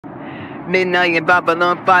Midnight in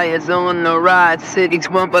Babylon, fires on the rise. Cities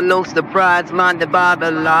one below surprise, blinded by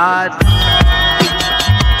the lies.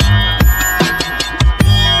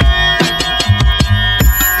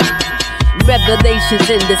 Revelations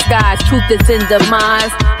in disguise, truth is in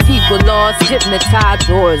demise. People lost, hypnotized,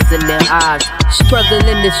 doors in their eyes. Struggle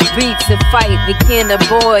in the streets, a fight we can't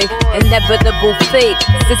avoid. Inevitable fate,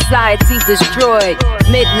 society destroyed.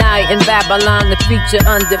 Midnight in Babylon, the future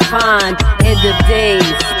undefined. End of days,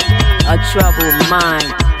 a troubled mind.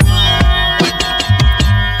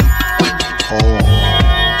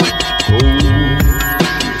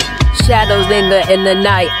 Shadows linger in the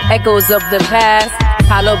night, echoes of the past.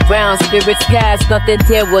 Hollow brown spirits cast, nothing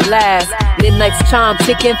here will last. Midnight's charm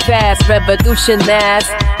ticking fast, revolution mass.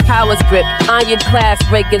 Powers grip, ironclad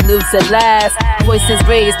breaking loose at last. Voices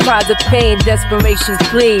raised, cries of pain, desperation's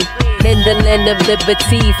plea. In the land of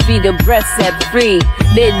liberty, freedom breath set free.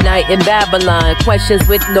 Midnight in Babylon, questions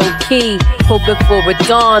with no key. Hoping for a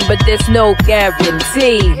dawn, but there's no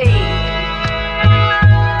guarantee.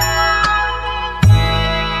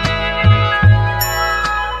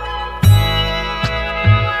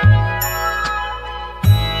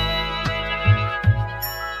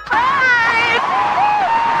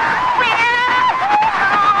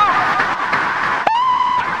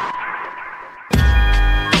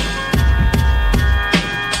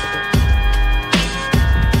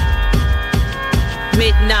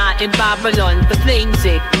 Midnight in Babylon, the flames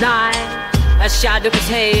ignite. A shadow is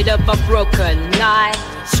head of a broken night.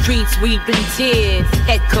 Streets weeping tears,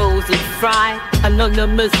 echoes in fright.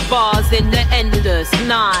 Anonymous bars in the endless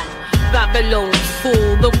night. Babylon's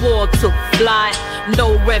full, the war took flight.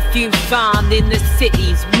 No refuge found in the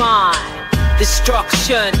city's mind.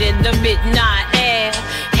 Destruction in the midnight air.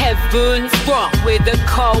 Heaven's rock with the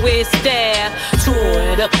cowards there.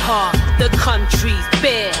 Torn apart, the country's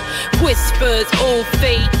bare. Whispers, old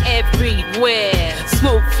fate everywhere.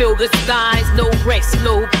 Smoke fill the skies, no rest,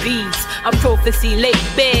 no peace. A prophecy laid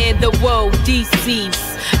bare, the world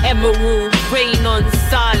deceased. Emerald rain on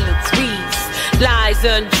silent streets. Lies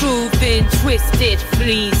and truth in twisted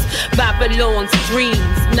fleece. Babylon's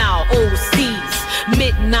dreams now all cease.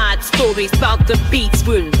 Midnight stories about the beats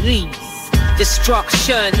release.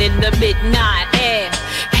 Destruction in the midnight air.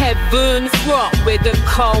 Heaven's rock with the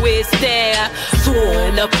cowards there.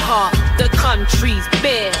 Torn apart, the country's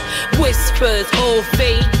bare. Whispers, all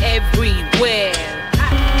fate everywhere.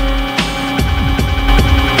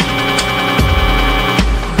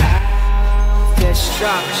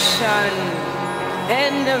 Destruction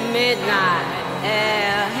in the midnight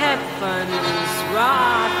air. Heaven's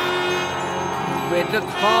rock with the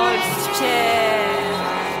cowards chair.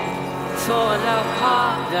 Torn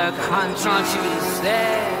apart, the country's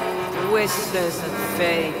there. Whispers of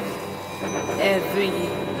fate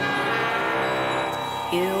everywhere.